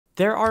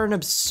There are an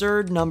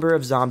absurd number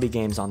of zombie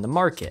games on the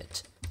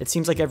market. It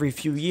seems like every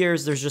few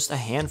years there's just a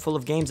handful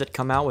of games that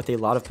come out with a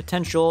lot of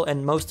potential,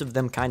 and most of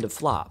them kind of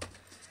flop.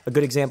 A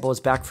good example is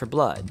Back 4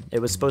 Blood.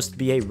 It was supposed to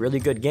be a really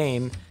good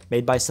game,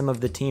 made by some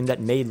of the team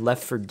that made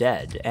Left 4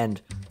 Dead,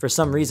 and for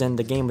some reason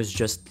the game was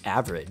just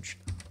average.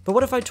 But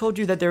what if I told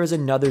you that there was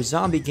another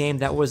zombie game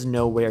that was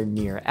nowhere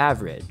near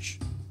average?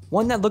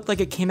 One that looked like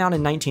it came out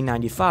in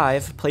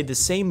 1995, played the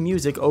same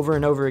music over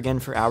and over again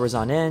for hours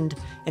on end,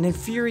 and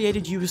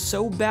infuriated you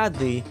so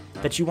badly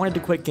that you wanted to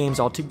quit games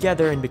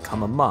altogether and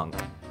become a monk.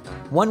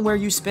 One where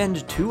you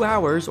spend 2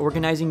 hours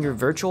organizing your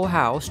virtual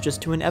house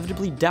just to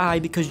inevitably die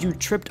because you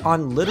tripped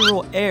on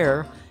literal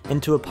air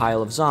into a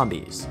pile of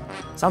zombies.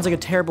 Sounds like a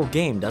terrible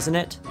game, doesn't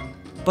it?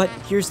 But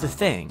here's the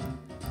thing.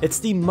 It's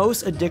the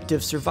most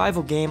addictive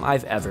survival game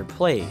I've ever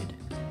played.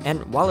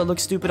 And while it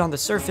looks stupid on the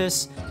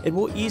surface, it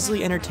will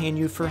easily entertain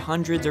you for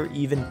hundreds or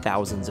even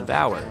thousands of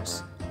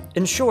hours.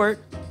 In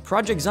short,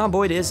 Project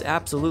Zomboid is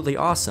absolutely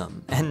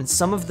awesome, and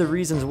some of the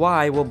reasons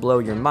why will blow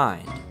your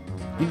mind.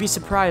 You'd be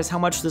surprised how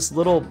much this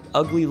little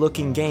ugly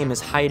looking game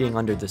is hiding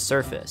under the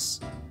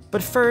surface.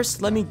 But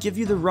first, let me give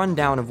you the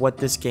rundown of what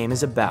this game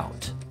is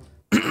about.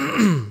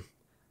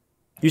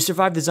 You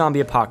survive the zombie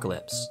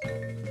apocalypse.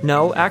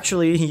 No,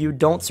 actually, you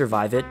don't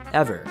survive it,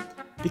 ever.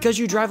 Because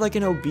you drive like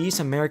an obese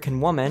American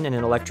woman in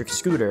an electric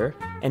scooter,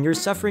 and you're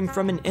suffering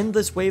from an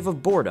endless wave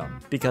of boredom,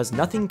 because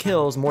nothing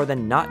kills more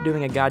than not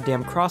doing a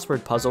goddamn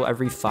crossword puzzle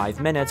every 5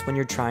 minutes when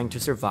you're trying to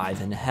survive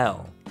in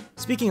hell.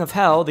 Speaking of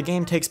hell, the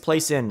game takes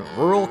place in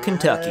rural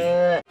Kentucky.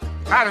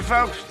 Howdy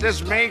folks,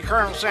 this is me,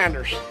 Colonel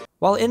Sanders.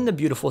 While in the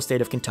beautiful state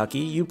of Kentucky,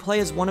 you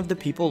play as one of the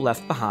people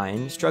left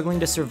behind,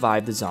 struggling to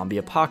survive the zombie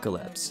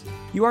apocalypse.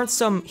 You aren't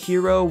some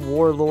hero,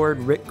 warlord,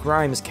 Rick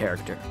Grimes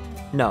character.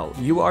 No,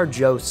 you are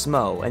Joe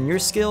Smo, and your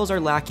skills are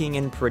lacking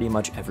in pretty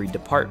much every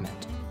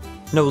department.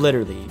 No,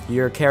 literally,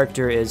 your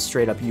character is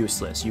straight up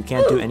useless. You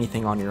can't do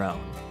anything on your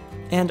own.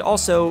 And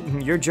also,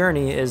 your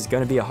journey is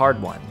gonna be a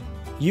hard one.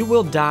 You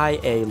will die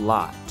a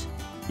lot.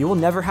 You will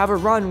never have a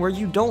run where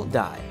you don't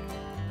die.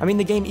 I mean,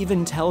 the game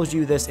even tells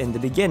you this in the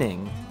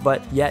beginning,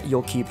 but yet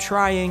you'll keep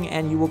trying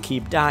and you will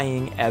keep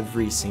dying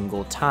every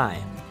single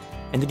time.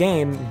 And the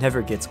game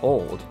never gets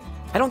old.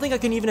 I don't think I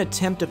can even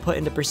attempt to put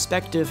into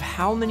perspective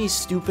how many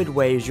stupid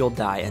ways you'll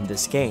die in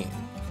this game.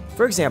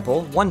 For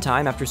example, one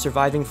time after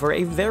surviving for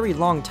a very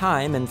long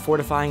time and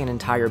fortifying an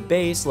entire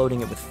base,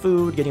 loading it with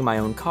food, getting my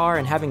own car,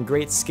 and having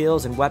great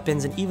skills and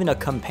weapons and even a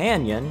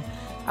companion,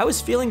 I was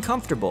feeling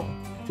comfortable.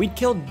 We'd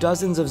killed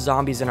dozens of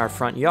zombies in our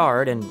front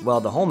yard and, well,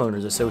 the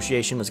homeowners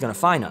association was gonna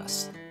fine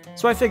us.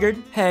 So I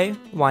figured, hey,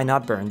 why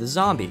not burn the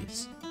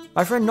zombies?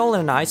 My friend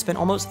Nolan and I spent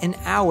almost an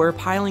hour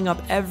piling up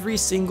every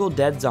single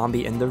dead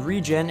zombie in the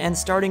region and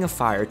starting a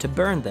fire to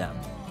burn them.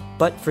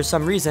 But for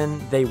some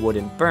reason, they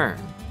wouldn't burn.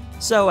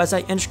 So as I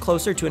inched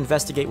closer to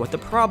investigate what the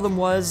problem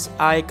was,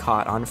 I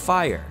caught on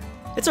fire.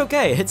 It's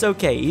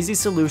okay, easy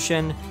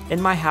solution. In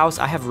my house,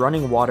 I have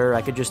running water,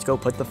 I could just go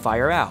put the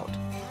fire out.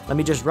 Let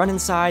me just run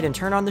inside and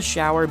turn on the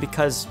shower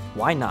because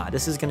why not?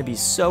 This is gonna be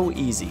so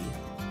easy.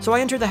 So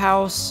I entered the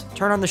house,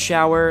 turned on the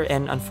shower,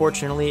 and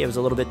unfortunately it was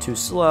a little bit too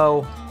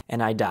slow,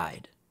 and I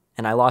died.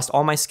 And I lost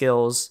all my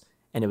skills,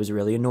 and it was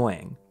really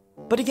annoying.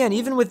 But again,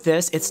 even with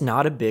this, it's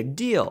not a big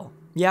deal.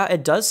 Yeah,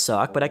 it does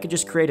suck, but I could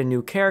just create a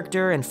new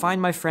character and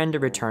find my friend to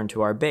return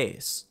to our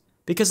base.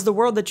 Because the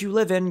world that you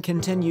live in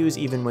continues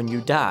even when you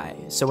die.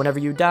 So whenever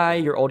you die,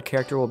 your old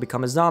character will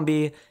become a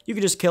zombie, you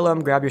can just kill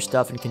him, grab your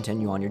stuff, and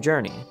continue on your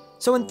journey.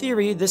 So in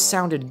theory, this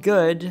sounded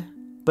good,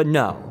 but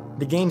no,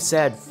 the game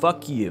said,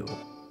 fuck you.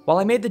 While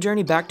I made the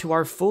journey back to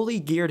our fully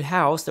geared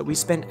house that we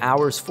spent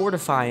hours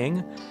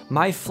fortifying,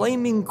 my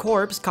flaming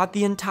corpse caught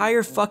the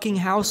entire fucking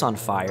house on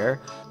fire,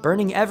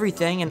 burning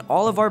everything and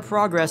all of our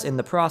progress in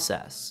the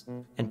process.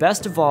 And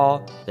best of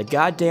all, the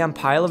goddamn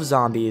pile of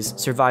zombies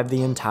survived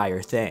the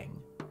entire thing.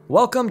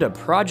 Welcome to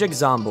Project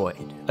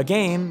Zomboid, a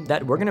game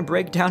that we're gonna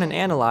break down and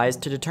analyze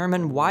to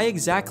determine why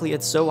exactly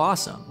it's so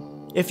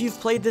awesome. If you've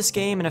played this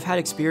game and have had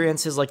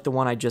experiences like the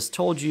one I just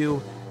told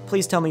you,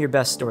 please tell me your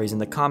best stories in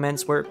the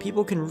comments where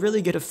people can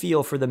really get a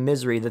feel for the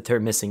misery that they're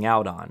missing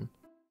out on.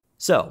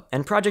 So,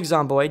 in Project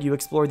Zomboid, you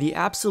explore the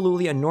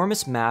absolutely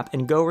enormous map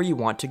and go where you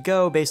want to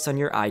go based on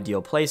your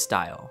ideal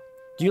playstyle.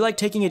 Do you like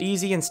taking it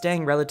easy and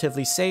staying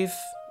relatively safe?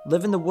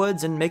 Live in the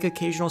woods and make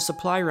occasional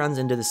supply runs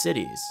into the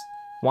cities.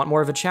 Want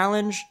more of a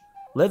challenge?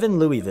 Live in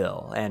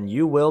Louisville, and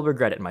you will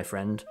regret it, my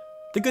friend.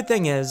 The good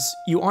thing is,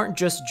 you aren't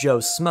just Joe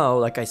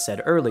Smo like I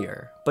said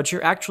earlier, but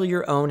you're actually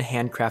your own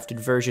handcrafted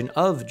version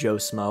of Joe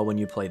Smo when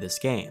you play this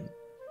game.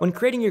 When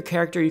creating your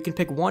character, you can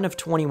pick one of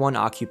 21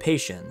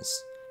 occupations.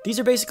 These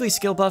are basically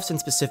skill buffs in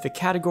specific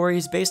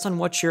categories based on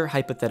what your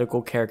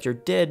hypothetical character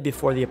did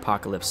before the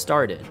apocalypse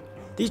started.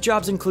 These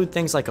jobs include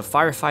things like a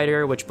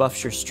firefighter, which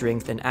buffs your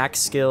strength and axe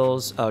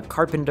skills, a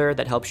carpenter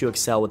that helps you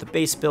excel with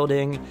base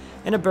building,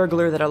 and a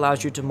burglar that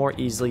allows you to more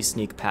easily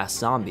sneak past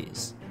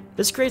zombies.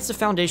 This creates the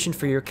foundation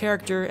for your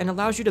character and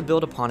allows you to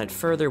build upon it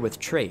further with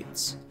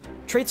traits.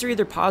 Traits are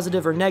either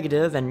positive or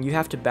negative, and you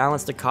have to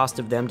balance the cost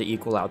of them to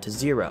equal out to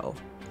 0.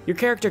 Your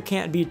character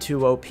can't be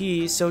too OP,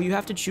 so you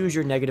have to choose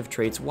your negative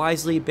traits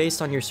wisely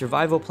based on your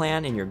survival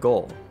plan and your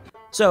goal.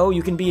 So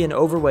you can be an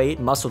overweight,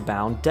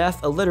 muscle-bound,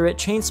 deaf, illiterate,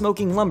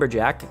 chain-smoking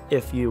lumberjack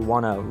if you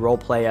want to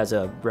roleplay as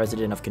a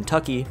resident of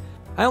Kentucky.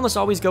 I almost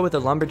always go with a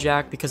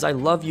lumberjack because I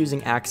love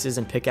using axes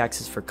and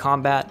pickaxes for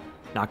combat.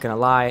 Not gonna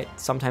lie,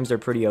 sometimes they're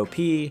pretty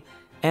OP.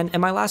 And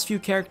in my last few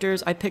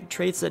characters, I picked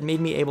traits that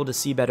made me able to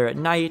see better at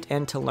night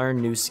and to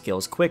learn new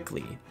skills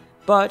quickly.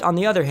 But on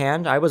the other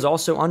hand, I was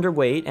also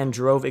underweight and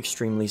drove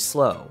extremely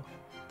slow.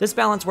 This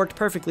balance worked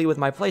perfectly with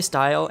my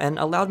playstyle and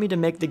allowed me to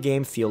make the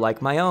game feel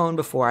like my own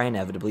before I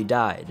inevitably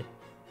died.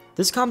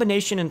 This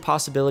combination and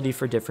possibility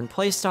for different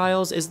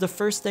playstyles is the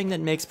first thing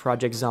that makes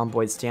Project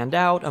Zomboid stand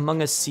out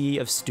among a sea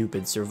of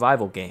stupid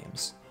survival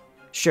games.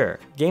 Sure,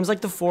 games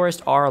like The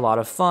Forest are a lot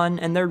of fun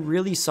and they're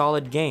really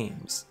solid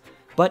games,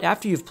 but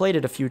after you've played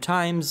it a few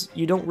times,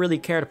 you don't really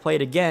care to play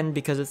it again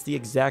because it's the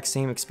exact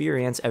same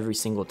experience every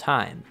single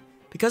time.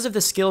 Because of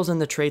the skills and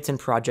the traits in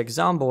Project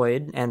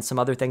Zomboid, and some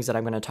other things that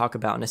I'm going to talk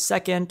about in a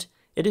second,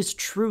 it is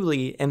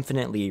truly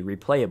infinitely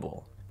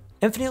replayable.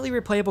 Infinitely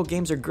replayable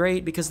games are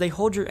great because they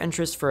hold your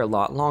interest for a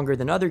lot longer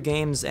than other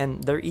games,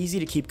 and they're easy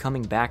to keep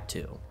coming back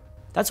to.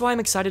 That's why I'm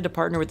excited to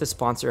partner with the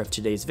sponsor of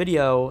today's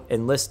video,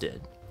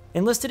 Enlisted.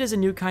 Enlisted is a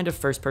new kind of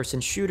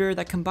first-person shooter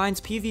that combines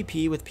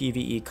PvP with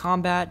PvE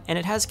combat, and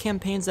it has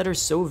campaigns that are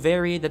so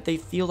varied that they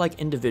feel like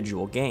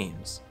individual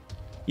games.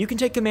 You can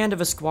take command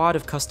of a squad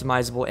of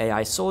customizable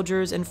AI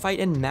soldiers and fight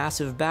in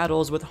massive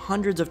battles with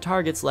hundreds of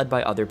targets led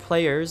by other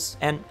players,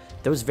 and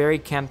those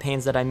varied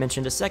campaigns that I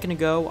mentioned a second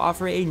ago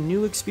offer a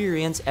new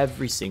experience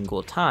every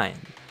single time,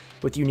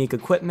 with unique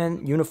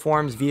equipment,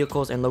 uniforms,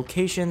 vehicles, and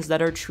locations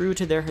that are true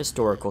to their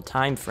historical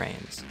time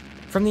frames.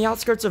 From the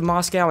outskirts of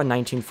Moscow in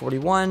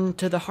 1941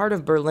 to the heart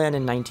of Berlin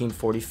in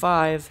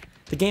 1945,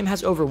 the game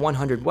has over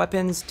 100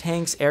 weapons,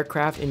 tanks,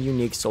 aircraft, and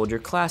unique soldier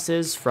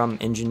classes, from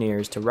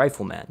engineers to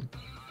riflemen.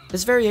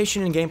 This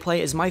variation in gameplay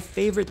is my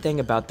favorite thing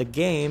about the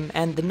game,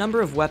 and the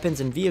number of weapons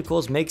and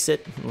vehicles makes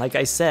it, like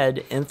I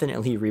said,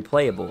 infinitely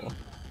replayable.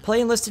 Play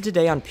Enlisted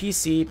today on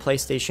PC,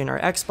 PlayStation, or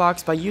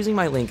Xbox by using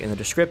my link in the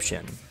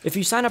description. If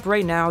you sign up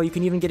right now, you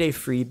can even get a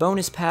free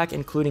bonus pack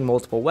including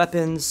multiple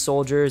weapons,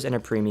 soldiers, and a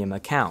premium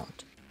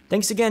account.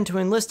 Thanks again to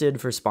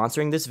Enlisted for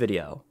sponsoring this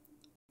video.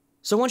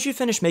 So once you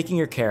finish making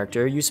your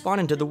character, you spawn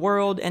into the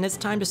world, and it's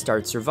time to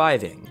start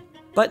surviving.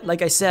 But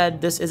like I said,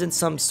 this isn't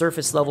some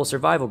surface level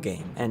survival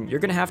game, and you're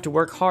gonna have to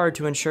work hard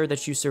to ensure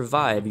that you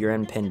survive your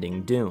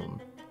impending doom.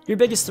 Your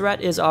biggest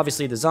threat is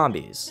obviously the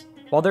zombies.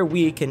 While they're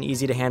weak and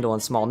easy to handle in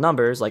small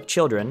numbers, like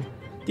children,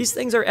 these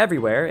things are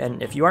everywhere,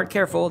 and if you aren't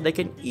careful, they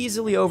can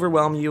easily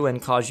overwhelm you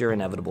and cause your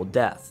inevitable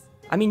death.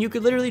 I mean, you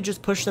could literally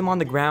just push them on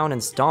the ground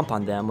and stomp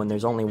on them when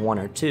there's only one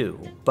or two,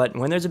 but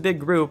when there's a big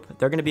group,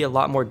 they're gonna be a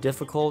lot more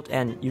difficult,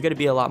 and you gotta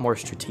be a lot more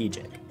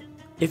strategic.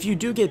 If you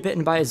do get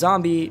bitten by a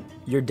zombie,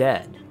 you're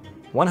dead.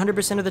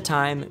 100% of the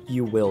time,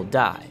 you will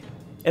die.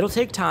 It'll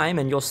take time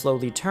and you'll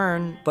slowly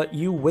turn, but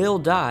you will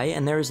die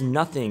and there is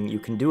nothing you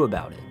can do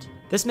about it.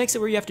 This makes it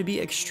where you have to be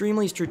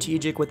extremely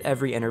strategic with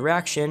every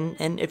interaction,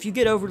 and if you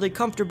get overly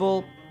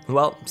comfortable,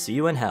 well, see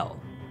you in hell.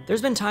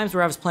 There's been times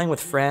where I was playing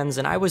with friends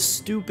and I was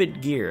stupid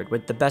geared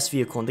with the best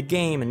vehicle in the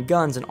game and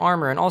guns and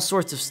armor and all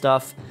sorts of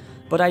stuff,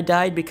 but I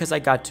died because I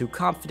got too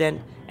confident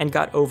and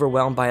got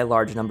overwhelmed by a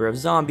large number of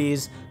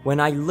zombies when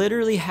I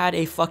literally had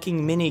a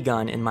fucking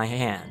minigun in my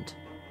hand.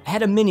 I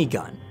had a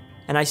minigun,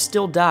 and I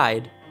still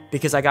died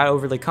because I got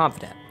overly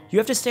confident. You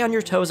have to stay on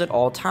your toes at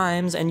all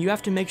times, and you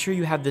have to make sure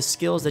you have the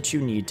skills that you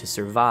need to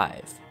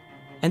survive.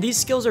 And these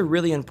skills are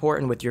really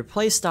important with your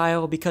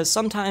playstyle because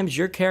sometimes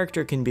your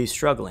character can be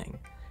struggling.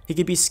 He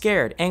could be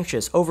scared,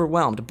 anxious,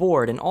 overwhelmed,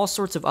 bored, and all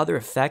sorts of other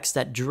effects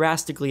that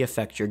drastically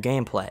affect your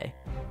gameplay.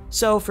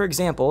 So, for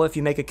example, if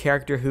you make a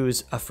character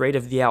who's afraid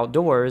of the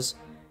outdoors,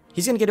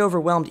 he's gonna get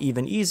overwhelmed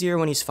even easier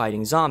when he's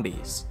fighting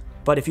zombies.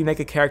 But if you make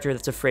a character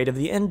that's afraid of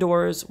the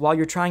indoors, while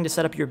you're trying to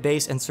set up your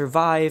base and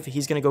survive,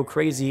 he's gonna go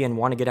crazy and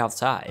want to get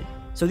outside.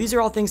 So these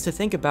are all things to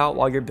think about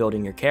while you're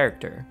building your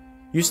character.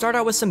 You start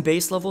out with some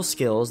base level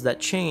skills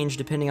that change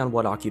depending on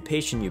what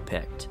occupation you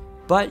picked.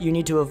 But you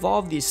need to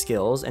evolve these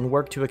skills and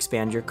work to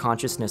expand your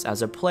consciousness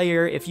as a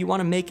player if you want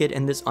to make it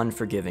in this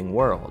unforgiving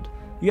world.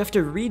 You have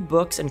to read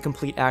books and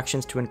complete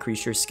actions to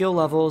increase your skill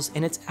levels,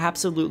 and it's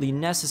absolutely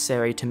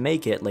necessary to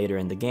make it later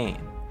in the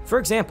game. For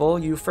example,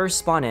 you first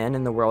spawn in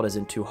and the world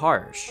isn't too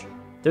harsh.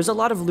 There's a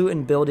lot of loot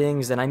and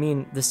buildings, and I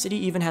mean, the city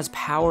even has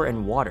power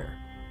and water.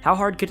 How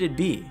hard could it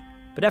be?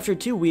 But after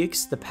 2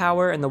 weeks, the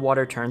power and the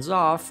water turns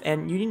off,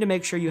 and you need to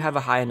make sure you have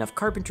a high enough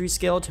carpentry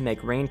skill to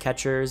make rain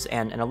catchers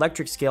and an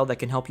electric skill that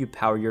can help you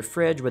power your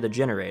fridge with a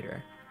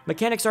generator.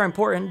 Mechanics are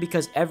important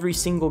because every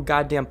single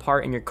goddamn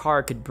part in your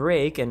car could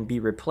break and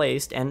be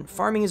replaced, and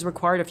farming is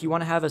required if you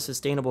want to have a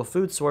sustainable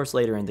food source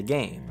later in the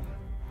game.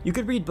 You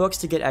could read books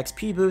to get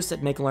XP boosts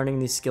that make learning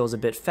these skills a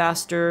bit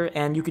faster,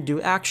 and you could do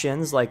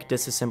actions like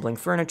disassembling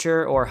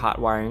furniture or hot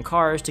wiring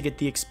cars to get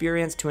the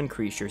experience to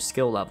increase your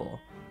skill level.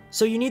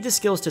 So you need the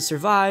skills to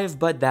survive,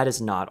 but that is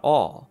not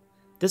all.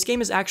 This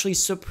game is actually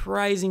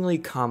surprisingly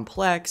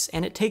complex,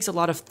 and it takes a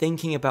lot of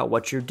thinking about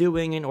what you're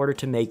doing in order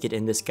to make it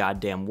in this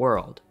goddamn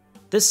world.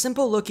 This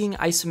simple-looking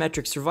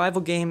isometric survival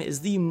game is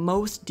the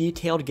most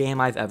detailed game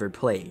I've ever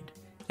played.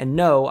 And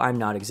no, I'm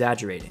not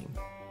exaggerating.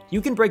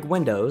 You can break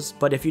windows,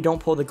 but if you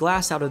don't pull the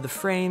glass out of the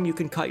frame, you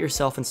can cut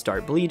yourself and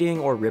start bleeding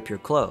or rip your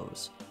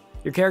clothes.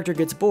 Your character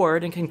gets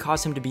bored and can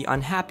cause him to be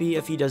unhappy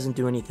if he doesn't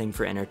do anything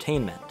for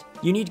entertainment.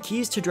 You need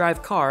keys to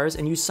drive cars,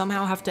 and you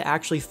somehow have to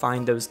actually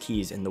find those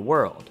keys in the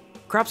world.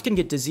 Crops can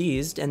get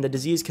diseased, and the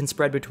disease can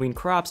spread between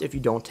crops if you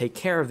don't take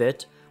care of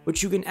it,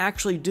 which you can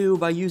actually do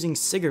by using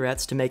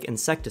cigarettes to make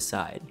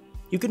insecticide.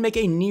 You can make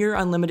a near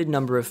unlimited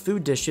number of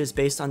food dishes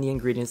based on the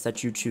ingredients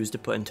that you choose to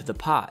put into the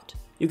pot.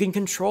 You can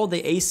control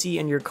the AC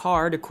in your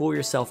car to cool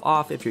yourself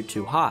off if you're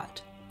too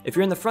hot. If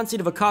you're in the front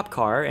seat of a cop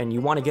car and you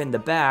want to get in the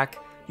back,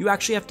 you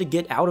actually have to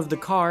get out of the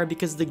car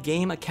because the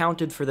game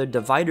accounted for the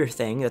divider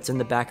thing that's in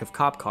the back of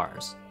cop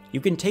cars. You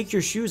can take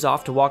your shoes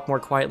off to walk more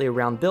quietly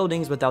around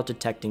buildings without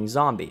detecting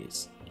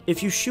zombies.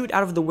 If you shoot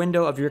out of the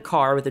window of your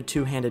car with a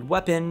two-handed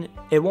weapon,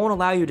 it won't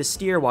allow you to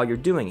steer while you're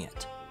doing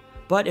it.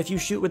 But if you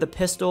shoot with a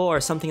pistol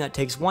or something that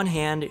takes one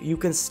hand, you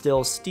can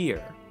still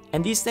steer.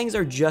 And these things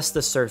are just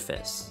the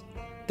surface.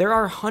 There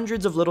are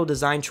hundreds of little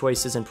design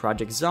choices in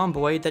Project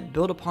Zomboid that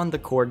build upon the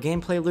core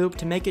gameplay loop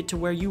to make it to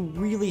where you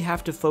really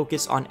have to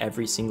focus on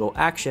every single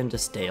action to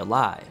stay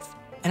alive.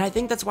 And I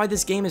think that's why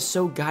this game is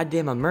so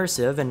goddamn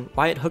immersive and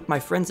why it hooked my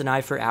friends and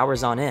I for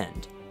hours on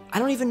end. I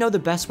don't even know the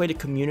best way to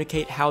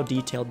communicate how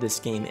detailed this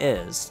game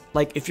is.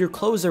 Like, if your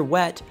clothes are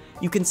wet,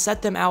 you can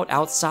set them out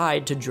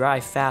outside to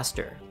dry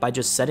faster by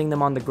just setting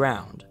them on the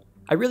ground.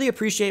 I really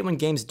appreciate when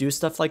games do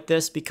stuff like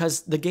this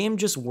because the game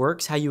just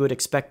works how you would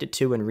expect it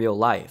to in real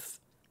life.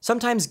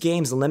 Sometimes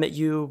games limit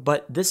you,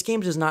 but this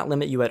game does not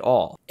limit you at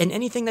all. And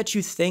anything that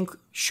you think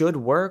should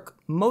work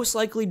most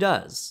likely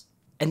does.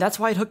 And that's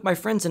why it hooked my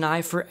friends and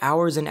I for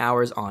hours and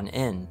hours on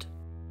end.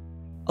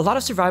 A lot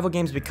of survival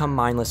games become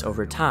mindless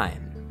over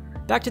time.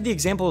 Back to the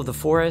example of the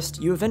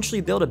forest, you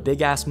eventually build a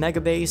big-ass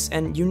megabase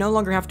and you no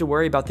longer have to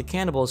worry about the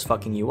cannibals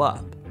fucking you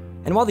up.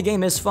 And while the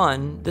game is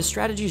fun, the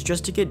strategy is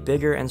just to get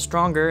bigger and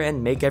stronger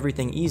and make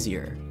everything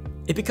easier.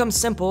 It becomes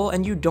simple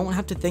and you don't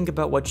have to think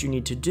about what you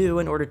need to do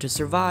in order to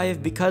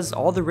survive because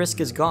all the risk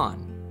is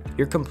gone.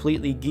 You're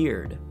completely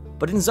geared.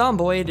 But in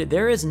Zomboid,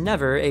 there is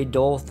never a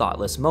dull,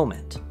 thoughtless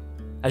moment.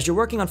 As you're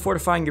working on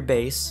fortifying your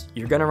base,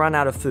 you're gonna run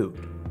out of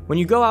food. When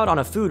you go out on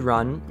a food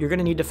run, you're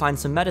gonna need to find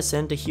some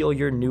medicine to heal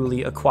your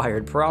newly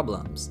acquired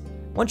problems.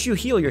 Once you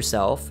heal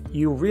yourself,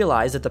 you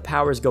realize that the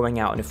power is going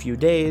out in a few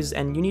days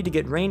and you need to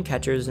get rain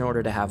catchers in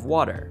order to have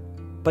water.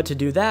 But to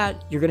do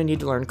that, you're gonna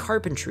need to learn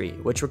carpentry,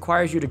 which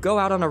requires you to go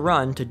out on a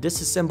run to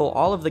disassemble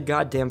all of the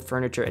goddamn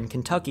furniture in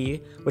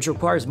Kentucky, which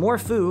requires more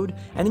food,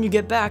 and then you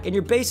get back and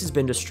your base has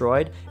been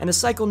destroyed, and the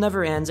cycle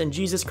never ends, and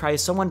Jesus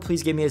Christ, someone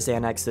please give me a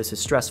Xanax, this is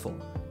stressful.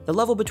 The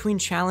level between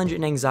challenge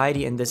and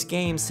anxiety in this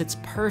game sits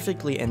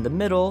perfectly in the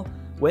middle,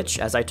 which,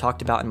 as I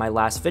talked about in my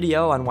last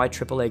video on why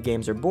AAA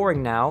games are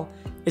boring now,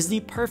 is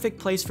the perfect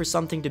place for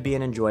something to be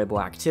an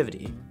enjoyable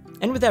activity.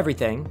 And with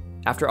everything,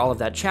 after all of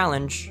that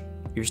challenge,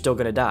 you're still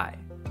gonna die.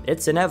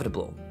 It's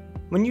inevitable.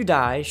 When you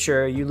die,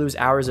 sure, you lose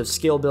hours of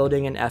skill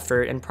building and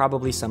effort and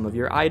probably some of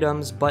your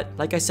items, but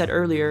like I said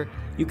earlier,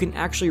 you can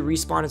actually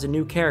respawn as a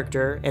new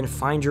character and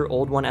find your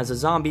old one as a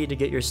zombie to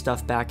get your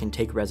stuff back and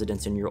take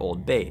residence in your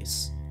old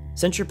base.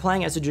 Since you're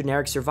playing as a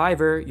generic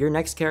survivor, your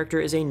next character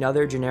is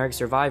another generic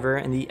survivor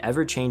in the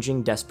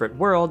ever-changing, desperate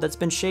world that's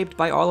been shaped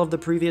by all of the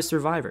previous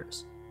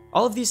survivors.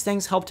 All of these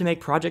things help to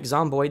make Project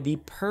Zomboid the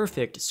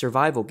perfect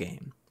survival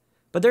game.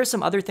 But there are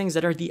some other things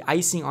that are the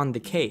icing on the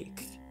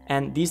cake,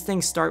 and these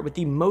things start with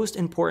the most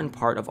important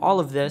part of all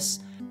of this,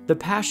 the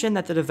passion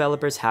that the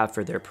developers have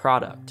for their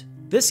product.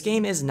 This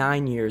game is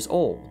 9 years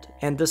old,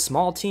 and the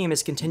small team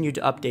has continued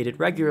to update it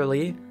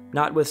regularly,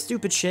 not with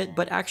stupid shit,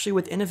 but actually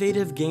with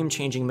innovative,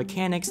 game-changing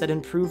mechanics that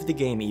improve the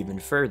game even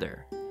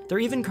further. They're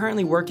even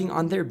currently working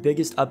on their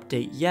biggest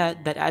update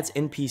yet that adds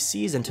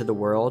NPCs into the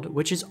world,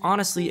 which is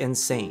honestly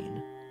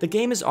insane. The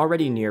game is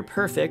already near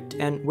perfect,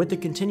 and with the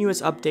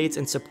continuous updates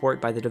and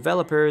support by the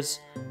developers,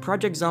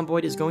 Project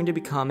Zomboid is going to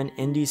become an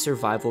indie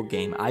survival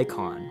game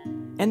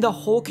icon. And the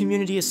whole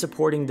community is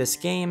supporting this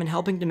game and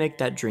helping to make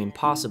that dream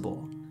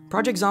possible.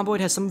 Project Zomboid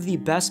has some of the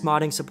best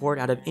modding support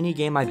out of any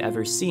game I've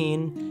ever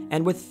seen,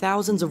 and with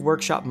thousands of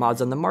workshop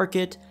mods on the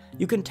market,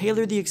 you can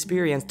tailor the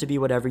experience to be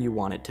whatever you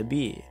want it to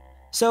be.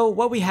 So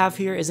what we have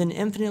here is an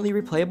infinitely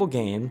replayable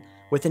game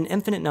with an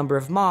infinite number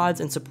of mods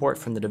and support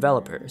from the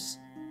developers.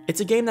 It's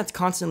a game that's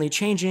constantly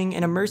changing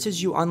and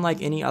immerses you unlike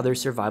any other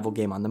survival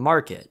game on the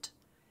market.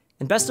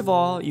 And best of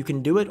all, you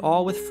can do it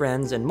all with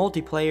friends and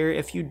multiplayer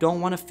if you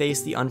don't want to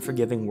face the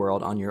unforgiving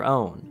world on your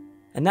own.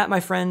 And that, my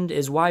friend,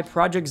 is why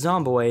Project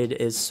Zomboid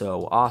is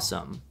so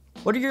awesome.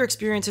 What are your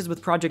experiences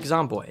with Project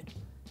Zomboid?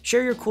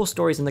 Share your cool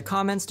stories in the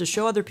comments to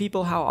show other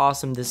people how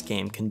awesome this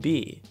game can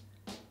be.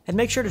 And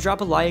make sure to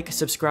drop a like,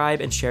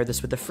 subscribe, and share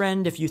this with a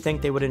friend if you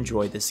think they would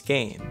enjoy this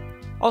game.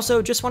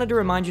 Also, just wanted to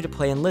remind you to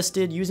play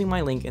Enlisted using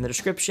my link in the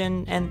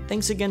description, and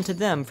thanks again to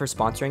them for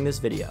sponsoring this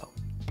video.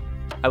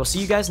 I will see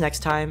you guys next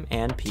time,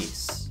 and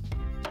peace.